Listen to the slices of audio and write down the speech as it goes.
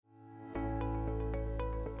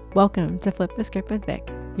Welcome to Flip the Script with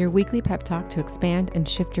Vic, your weekly pep talk to expand and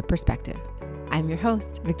shift your perspective. I'm your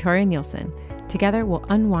host, Victoria Nielsen. Together, we'll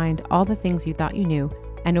unwind all the things you thought you knew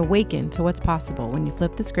and awaken to what's possible when you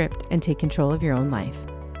flip the script and take control of your own life.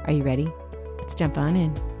 Are you ready? Let's jump on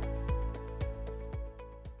in.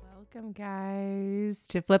 Welcome, guys,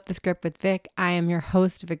 to Flip the Script with Vic. I am your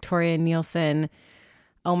host, Victoria Nielsen.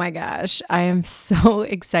 Oh my gosh, I am so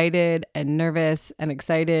excited and nervous and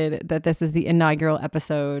excited that this is the inaugural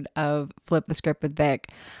episode of Flip the Script with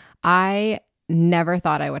Vic. I never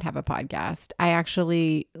thought I would have a podcast. I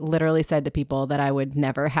actually literally said to people that I would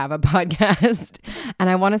never have a podcast. And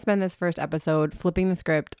I want to spend this first episode flipping the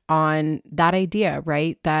script on that idea,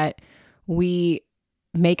 right? That we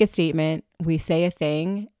make a statement, we say a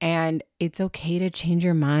thing, and it's okay to change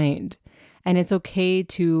your mind. And it's okay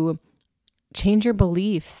to change your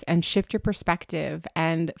beliefs and shift your perspective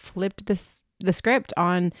and flip the script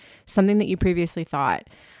on something that you previously thought.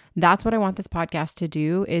 That's what I want this podcast to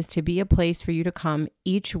do, is to be a place for you to come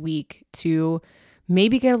each week to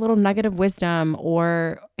maybe get a little nugget of wisdom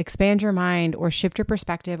or expand your mind or shift your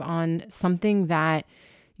perspective on something that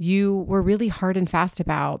you were really hard and fast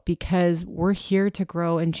about, because we're here to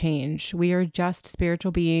grow and change. We are just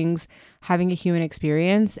spiritual beings having a human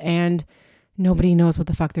experience, and nobody knows what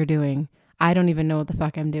the fuck they're doing. I don't even know what the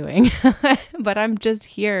fuck I'm doing, but I'm just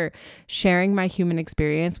here sharing my human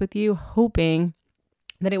experience with you, hoping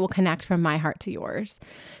that it will connect from my heart to yours,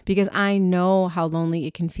 because I know how lonely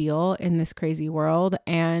it can feel in this crazy world.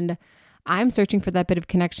 And I'm searching for that bit of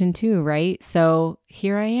connection too, right? So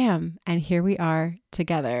here I am, and here we are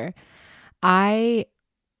together. I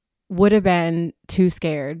would have been too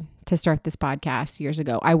scared to start this podcast years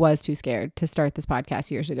ago. I was too scared to start this podcast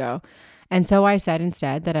years ago. And so I said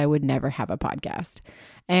instead that I would never have a podcast.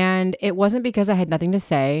 And it wasn't because I had nothing to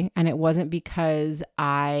say, and it wasn't because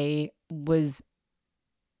I was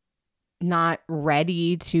not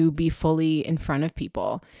ready to be fully in front of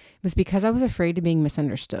people. It was because I was afraid of being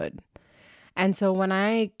misunderstood. And so when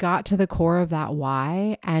I got to the core of that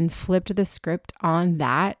why and flipped the script on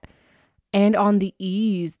that, and on the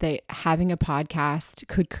ease that having a podcast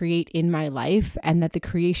could create in my life, and that the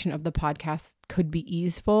creation of the podcast could be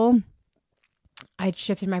easeful, I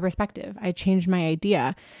shifted my perspective. I changed my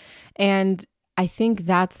idea. And I think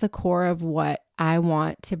that's the core of what I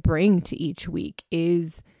want to bring to each week,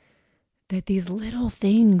 is that these little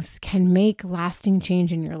things can make lasting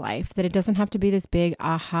change in your life, that it doesn't have to be this big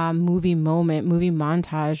aha movie moment, movie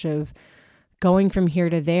montage of going from here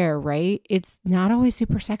to there, right? It's not always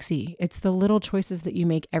super sexy. It's the little choices that you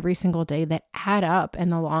make every single day that add up in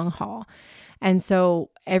the long haul. And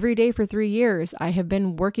so every day for 3 years, I have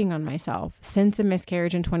been working on myself since a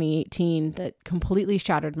miscarriage in 2018 that completely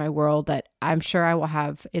shattered my world, that I'm sure I will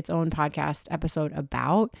have its own podcast episode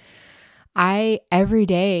about. I every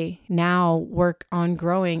day now work on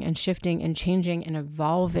growing and shifting and changing and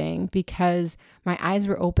evolving, because my eyes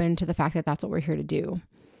were open to the fact that that's what we're here to do.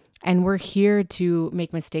 And we're here to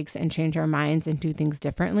make mistakes and change our minds and do things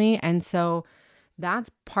differently. And so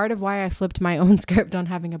that's part of why I flipped my own script on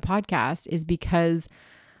having a podcast, is because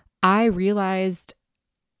I realized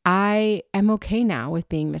I am okay now with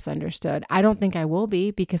being misunderstood. I don't think I will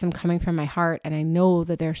be, because I'm coming from my heart. And I know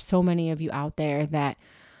that there's so many of you out there that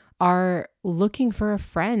are looking for a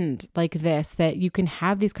friend like this, that you can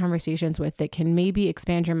have these conversations with, that can maybe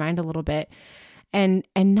expand your mind a little bit. And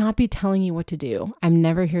not be telling you what to do. I'm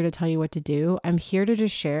never here to tell you what to do. I'm here to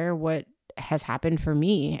just share what has happened for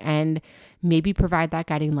me, and maybe provide that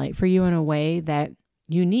guiding light for you in a way that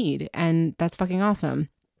you need. And that's fucking awesome.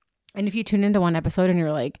 And if you tune into one episode and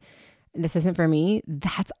you're like, this isn't for me,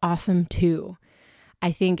 that's awesome too.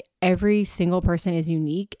 I think every single person is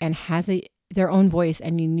unique and has their own voice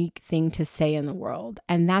and unique thing to say in the world.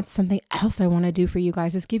 And that's something else I want to do for you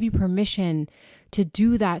guys, is give you permission to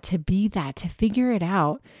do that, to be that, to figure it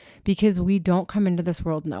out, because we don't come into this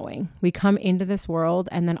world knowing. We come into this world,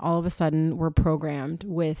 and then all of a sudden we're programmed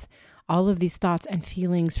with all of these thoughts and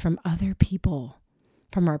feelings from other people,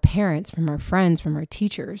 from our parents, from our friends, from our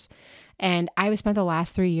teachers. And I've spent the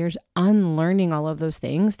last 3 years unlearning all of those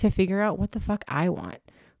things to figure out what the fuck I want.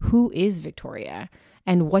 Who is Victoria?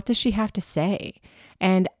 And what does she have to say?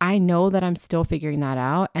 And I know that I'm still figuring that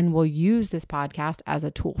out, and will use this podcast as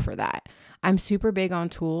a tool for that. I'm super big on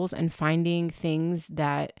tools and finding things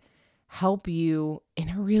that help you in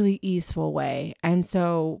a really easeful way. And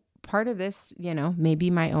so part of this, maybe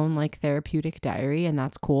my own like therapeutic diary, and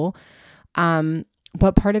that's cool.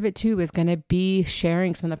 But part of it too is going to be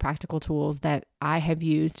sharing some of the practical tools that I have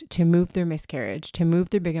used to move through miscarriage, to move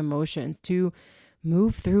through big emotions, to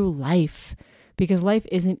move through life, because life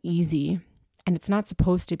isn't easy and it's not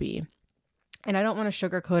supposed to be. And I don't want to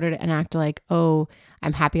sugarcoat it and act like, oh,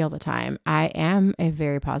 I'm happy all the time. I am a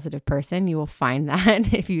very positive person. You will find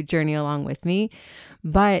that if you journey along with me.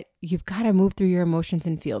 But you've got to move through your emotions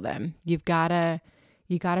and feel them. You got to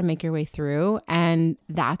make your way through. And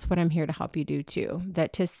that's what I'm here to help you do too.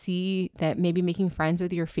 That to see that maybe making friends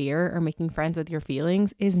with your fear or making friends with your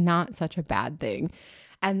feelings is not such a bad thing.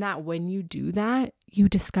 And that when you do that, you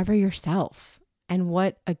discover yourself. And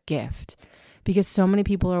what a gift. Because so many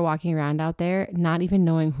people are walking around out there not even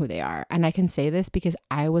knowing who they are. And I can say this because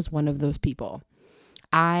I was one of those people.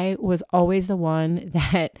 I was always the one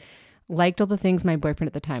that liked all the things my boyfriend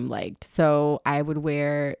at the time liked. So I would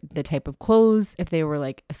wear the type of clothes if they were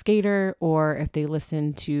like a skater or if they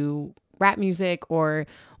listened to rap music or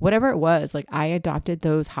whatever it was. Like I adopted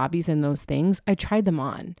those hobbies and those things. I tried them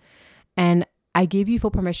on. And I gave you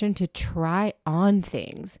full permission to try on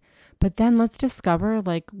things. But then let's discover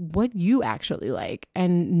like what you actually like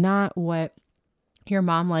and not what your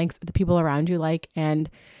mom likes or the people around you like. And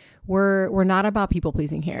we're not about people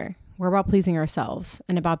pleasing here. We're about pleasing ourselves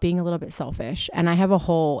and about being a little bit selfish. And I have a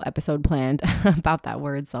whole episode planned about that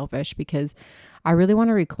word selfish because I really want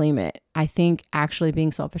to reclaim it. I think actually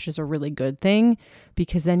being selfish is a really good thing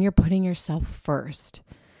because then you're putting yourself first.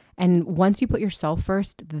 And once you put yourself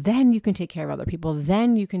first, then you can take care of other people.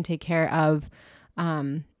 Then you can take care of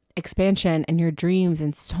expansion and your dreams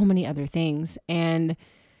and so many other things. And,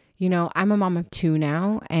 you know, I'm a mom of 2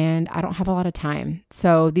 now and I don't have a lot of time.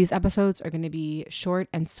 So these episodes are going to be short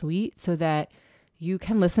and sweet so that you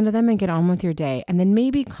can listen to them and get on with your day. And then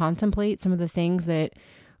maybe contemplate some of the things that,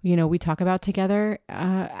 you know, we talk about together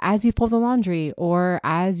as you fold the laundry or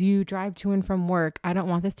as you drive to and from work. I don't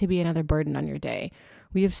want this to be another burden on your day.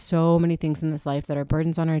 We have so many things in this life that are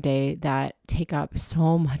burdens on our day that take up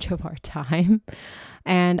so much of our time.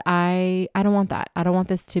 And I don't want that. I don't want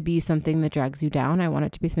this to be something that drags you down. I want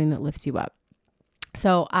it to be something that lifts you up.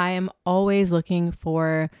 So I am always looking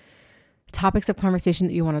for topics of conversation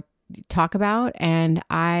that you want to talk about. And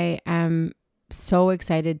I am so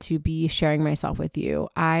excited to be sharing myself with you.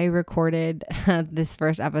 I recorded this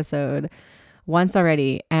first episode once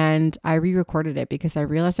already and I re-recorded it because I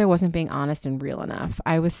realized I wasn't being honest and real enough.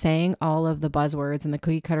 I was saying all of the buzzwords and the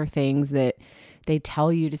cookie cutter things that they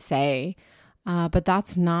tell you to say, but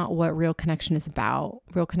that's not what real connection is about.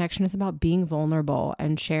 Real connection is about being vulnerable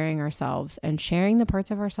and sharing ourselves and sharing the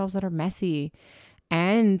parts of ourselves that are messy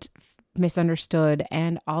and misunderstood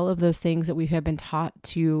and all of those things that we have been taught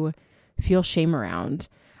to feel shame around.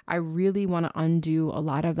 I really want to undo a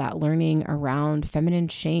lot of that learning around feminine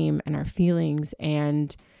shame and our feelings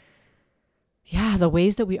and the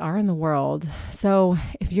ways that we are in the world. So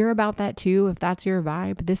if you're about that too, if that's your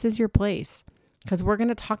vibe, this is your place because we're going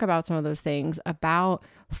to talk about some of those things about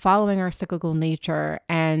following our cyclical nature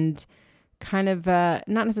and kind of not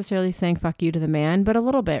necessarily saying fuck you to the man, but a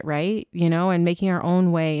little bit, right? You know, and making our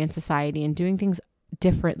own way in society and doing things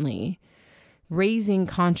differently. Raising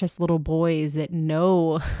conscious little boys that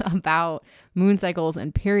know about moon cycles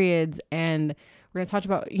and periods. And we're going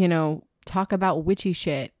to talk about witchy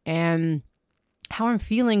shit and how I'm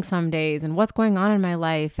feeling some days and what's going on in my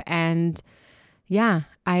life. And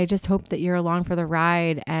I just hope that you're along for the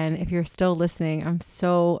ride. And if you're still listening, I'm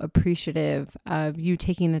so appreciative of you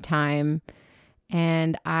taking the time.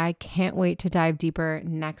 And I can't wait to dive deeper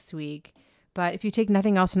next week. But if you take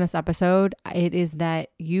nothing else from this episode, it is that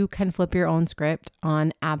you can flip your own script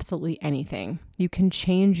on absolutely anything. You can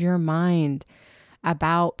change your mind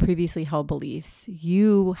about previously held beliefs.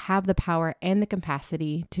 You have the power and the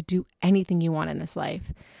capacity to do anything you want in this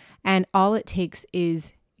life. And all it takes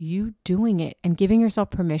is you doing it and giving yourself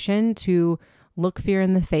permission to look fear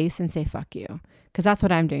in the face and say, fuck you. Because that's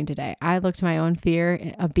what I'm doing today. I looked my own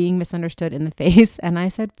fear of being misunderstood in the face and I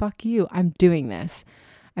said, fuck you. I'm doing this.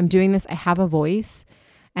 I have a voice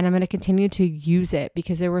and I'm going to continue to use it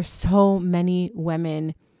because there were so many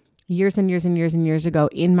women years and years and years and years ago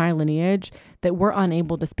in my lineage that were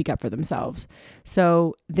unable to speak up for themselves.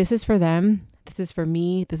 So this is for them. This is for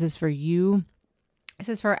me. This is for you. This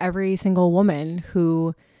is for every single woman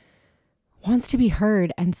who wants to be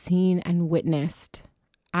heard and seen and witnessed.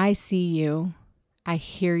 I see you. I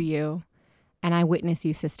hear you. And I witness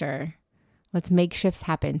you, sister. Let's make shifts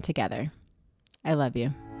happen together. I love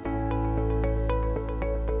you.